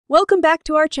Welcome back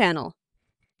to our channel.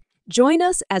 Join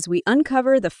us as we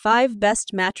uncover the 5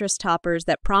 best mattress toppers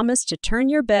that promise to turn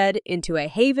your bed into a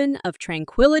haven of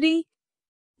tranquility.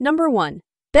 Number 1.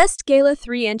 BestGala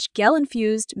 3-inch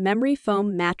Gel-infused Memory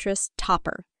Foam Mattress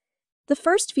Topper. The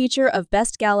first feature of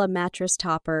BestGala Mattress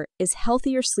Topper is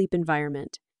healthier sleep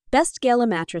environment. BestGala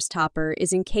Mattress Topper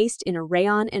is encased in a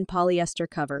rayon and polyester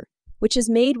cover, which is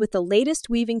made with the latest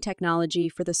weaving technology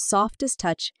for the softest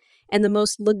touch and the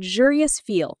most luxurious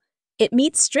feel. It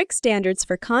meets strict standards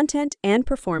for content and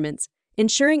performance,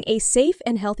 ensuring a safe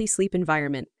and healthy sleep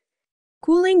environment.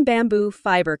 Cooling Bamboo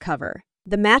Fiber Cover.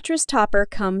 The mattress topper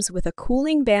comes with a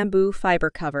cooling bamboo fiber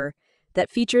cover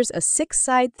that features a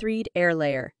 6-side 3'd air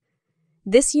layer.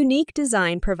 This unique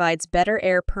design provides better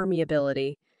air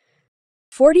permeability.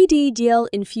 40D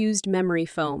Gel-infused Memory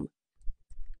Foam.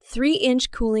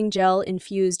 3-inch cooling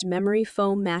gel-infused memory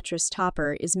foam mattress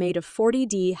topper is made of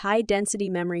 40D high-density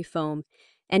memory foam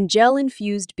and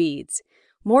gel-infused beads,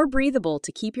 more breathable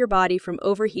to keep your body from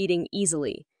overheating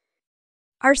easily.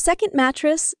 Our second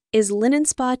mattress is Linen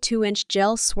Spa 2-inch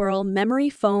Gel Swirl Memory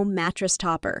Foam Mattress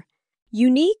Topper.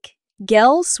 Unique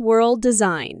gel swirl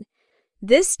design.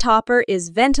 This topper is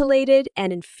ventilated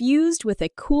and infused with a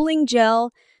cooling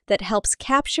gel that helps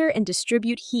capture and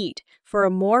distribute heat for a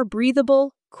more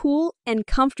breathable, cool, and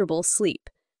comfortable sleep.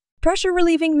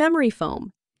 Pressure-relieving memory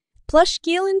foam. Plush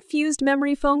gel-infused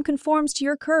memory foam conforms to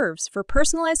your curves for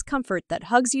personalized comfort that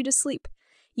hugs you to sleep.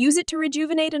 Use it to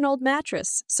rejuvenate an old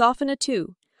mattress, soften a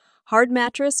hard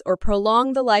mattress, or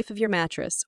prolong the life of your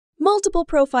mattress. Multiple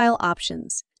profile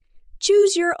options.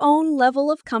 Choose your own level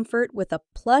of comfort with a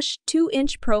plush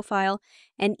 2-inch profile,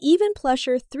 an even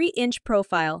plusher 3-inch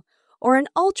profile, or an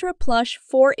ultra-plush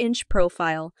 4-inch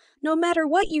profile. No matter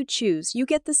what you choose, you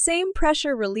get the same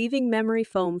pressure-relieving memory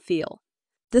foam feel.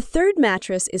 The third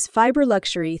mattress is Fiber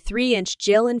Luxury 3-inch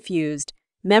Gel-infused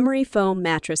Memory Foam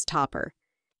Mattress Topper.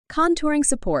 Contouring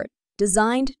support,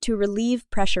 designed to relieve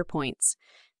pressure points.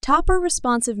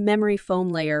 Topper-responsive memory foam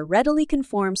layer readily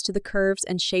conforms to the curves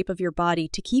and shape of your body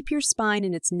to keep your spine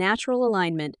in its natural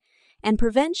alignment and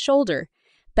prevent shoulder,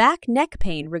 back, neck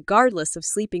pain regardless of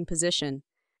sleeping position.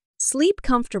 Sleep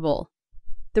comfortable.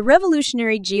 The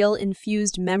revolutionary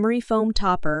gel-infused memory foam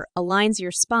topper aligns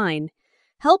your spine,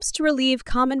 helps to relieve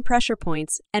common pressure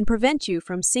points, and prevent you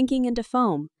from sinking into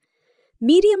foam.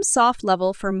 Medium soft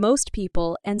level for most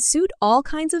people and suit all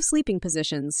kinds of sleeping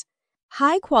positions.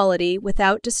 High quality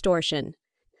without distortion.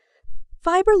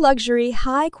 Fiber Luxury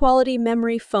high-quality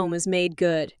memory foam is made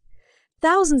good.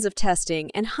 Thousands of testing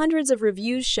and hundreds of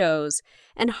reviews shows,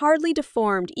 and hardly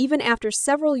deformed even after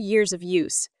several years of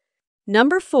use.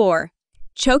 Number 4.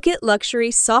 Chokit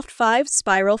Luxury Soft 5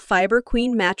 Spiral Fiber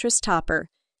Queen Mattress Topper.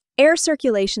 Air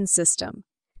Circulation System.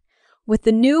 With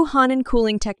the new Hanan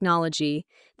cooling technology,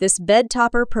 this bed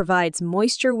topper provides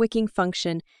moisture-wicking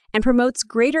function and promotes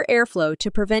greater airflow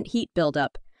to prevent heat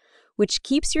buildup, which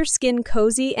keeps your skin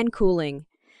cozy and cooling,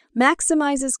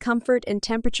 maximizes comfort and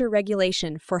temperature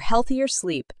regulation for healthier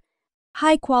sleep.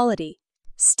 High quality.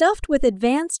 Stuffed with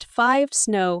advanced 5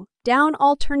 Snow down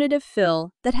alternative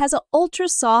fill that has an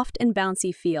ultra-soft and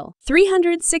bouncy feel.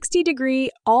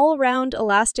 360-degree all-around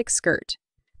elastic skirt.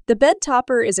 The bed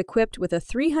topper is equipped with a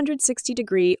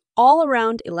 360-degree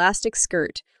all-around elastic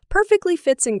skirt, perfectly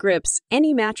fits and grips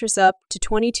any mattress up to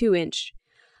 22-inch.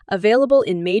 Available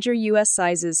in major U.S.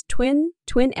 sizes Twin,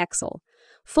 Twin XL,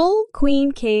 Full,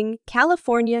 Queen, King,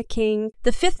 California King.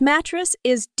 The 5th mattress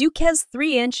is Duquesne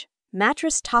 3-inch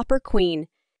Mattress Topper Queen.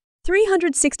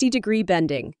 360-degree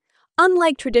bending.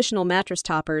 Unlike traditional mattress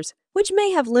toppers, which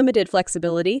may have limited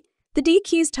flexibility, the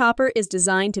Duquesne topper is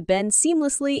designed to bend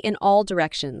seamlessly in all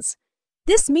directions.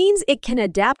 This means it can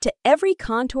adapt to every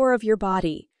contour of your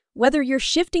body, whether you're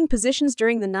shifting positions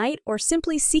during the night or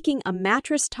simply seeking a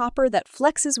mattress topper that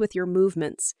flexes with your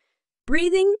movements.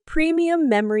 Breathing Premium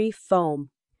Memory Foam.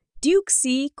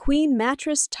 Duquesne Queen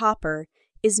Mattress Topper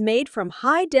is made from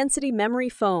high-density memory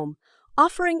foam,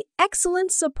 offering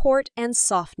excellent support and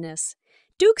softness.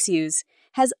 Duquesne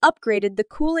has upgraded the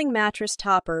cooling mattress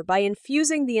topper by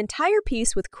infusing the entire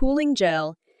piece with cooling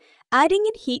gel, aiding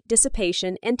in heat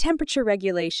dissipation and temperature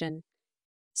regulation.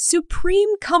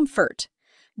 Supreme Comfort.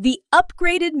 The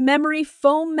upgraded memory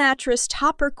foam mattress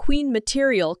topper queen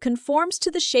material conforms to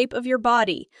the shape of your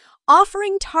body,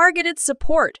 offering targeted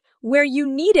support where you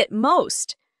need it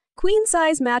most.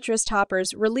 Queen-size mattress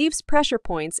toppers relieves pressure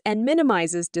points and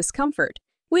minimizes discomfort,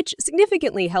 which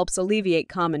significantly helps alleviate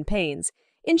common pains,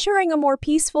 ensuring a more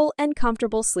peaceful and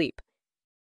comfortable sleep.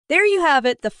 There you have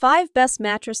it, the 5 best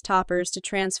mattress toppers to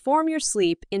transform your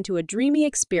sleep into a dreamy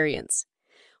experience.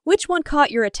 Which one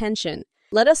caught your attention?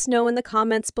 Let us know in the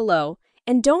comments below,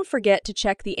 And don't forget to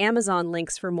check the Amazon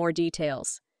links for more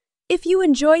details. If you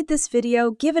enjoyed this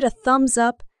video, give it a thumbs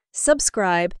up,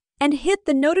 subscribe, and hit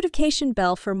the notification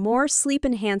bell for more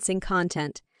sleep-enhancing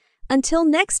content. Until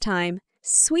next time,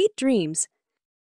 sweet dreams!